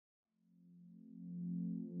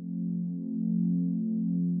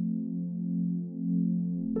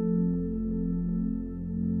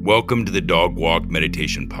Welcome to the Dog Walk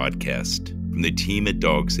Meditation Podcast from the team at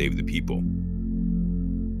Dog Save the People.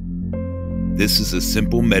 This is a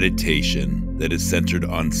simple meditation that is centered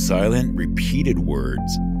on silent, repeated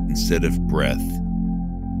words instead of breath.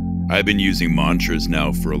 I've been using mantras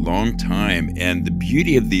now for a long time, and the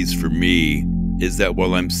beauty of these for me is that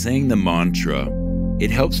while I'm saying the mantra, it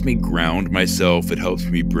helps me ground myself, it helps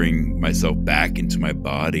me bring myself back into my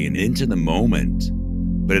body and into the moment.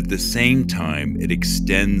 But at the same time, it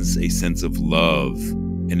extends a sense of love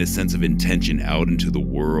and a sense of intention out into the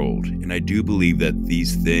world. And I do believe that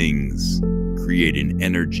these things create an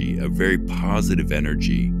energy, a very positive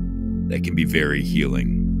energy that can be very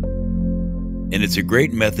healing. And it's a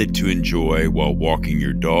great method to enjoy while walking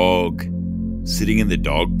your dog, sitting in the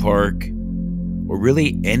dog park, or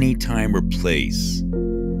really any time or place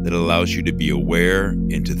that allows you to be aware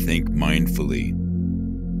and to think mindfully.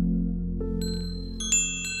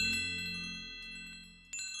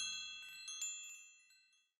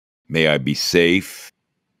 May I be safe.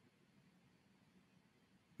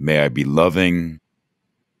 May I be loving.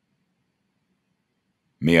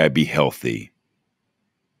 May I be healthy.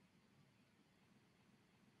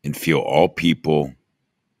 And feel all people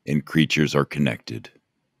and creatures are connected.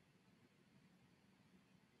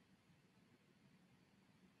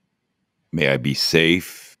 May I be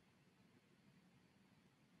safe.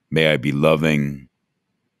 May I be loving.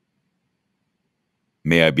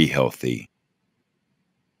 May I be healthy.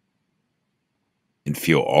 And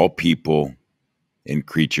feel all people and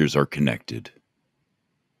creatures are connected.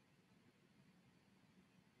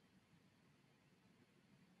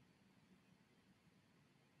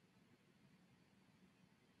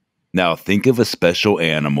 Now think of a special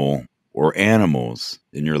animal or animals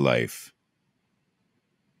in your life.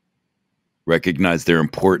 Recognize their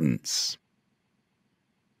importance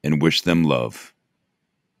and wish them love.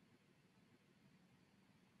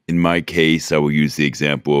 In my case, I will use the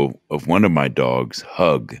example of one of my dogs,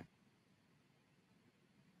 Hug.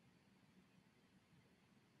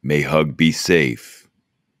 May Hug be safe.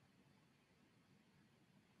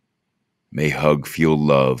 May Hug feel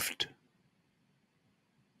loved.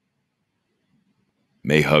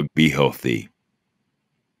 May Hug be healthy.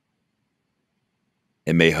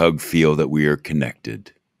 And may Hug feel that we are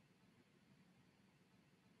connected.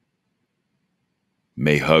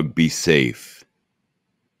 May Hug be safe.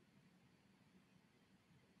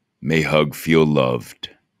 May Hug feel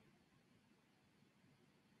loved.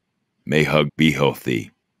 May Hug be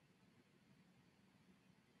healthy.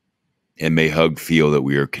 And may Hug feel that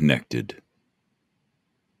we are connected.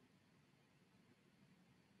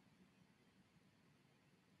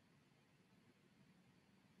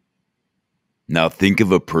 Now think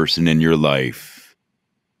of a person in your life,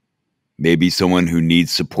 maybe someone who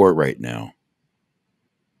needs support right now.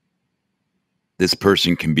 This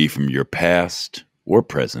person can be from your past or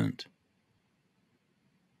present.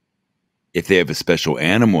 If they have a special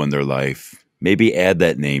animal in their life, maybe add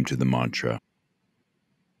that name to the mantra.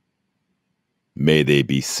 May they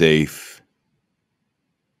be safe.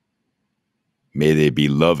 May they be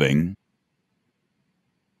loving.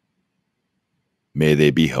 May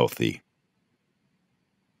they be healthy.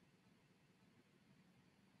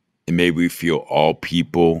 And may we feel all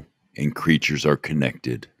people and creatures are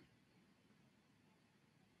connected.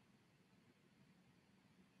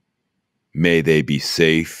 May they be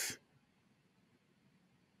safe.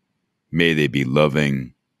 May they be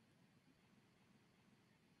loving.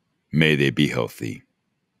 May they be healthy.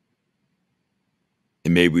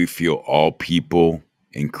 And may we feel all people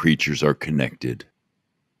and creatures are connected.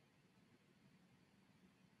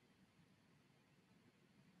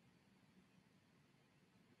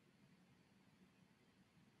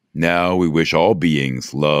 Now we wish all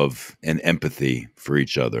beings love and empathy for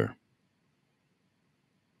each other.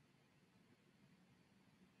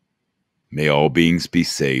 May all beings be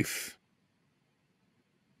safe.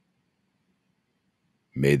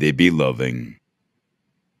 May they be loving.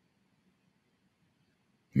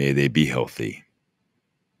 May they be healthy.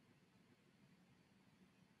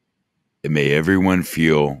 And may everyone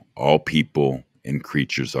feel all people and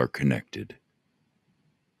creatures are connected.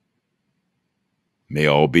 May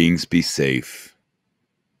all beings be safe.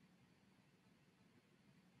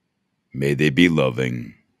 May they be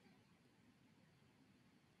loving.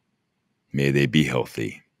 May they be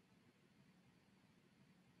healthy.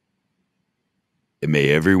 And may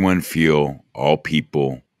everyone feel all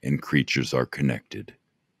people and creatures are connected.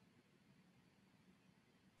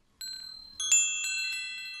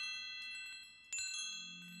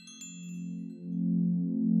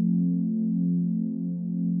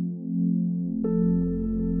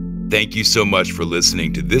 Thank you so much for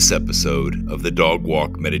listening to this episode of the Dog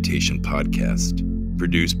Walk Meditation Podcast,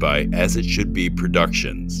 produced by As It Should Be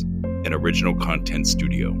Productions, an original content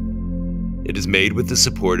studio. It is made with the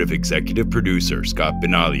support of executive producer Scott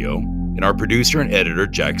Benaglio and our producer and editor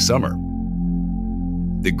Jack Summer.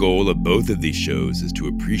 The goal of both of these shows is to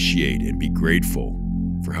appreciate and be grateful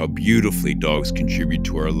for how beautifully dogs contribute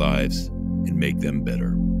to our lives and make them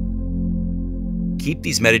better. Keep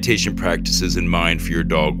these meditation practices in mind for your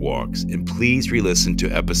dog walks, and please re-listen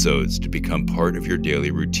to episodes to become part of your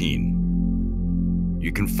daily routine.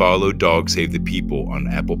 You can follow Dog Save the People on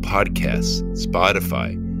Apple Podcasts,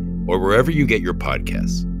 Spotify, or wherever you get your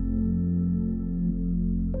podcasts.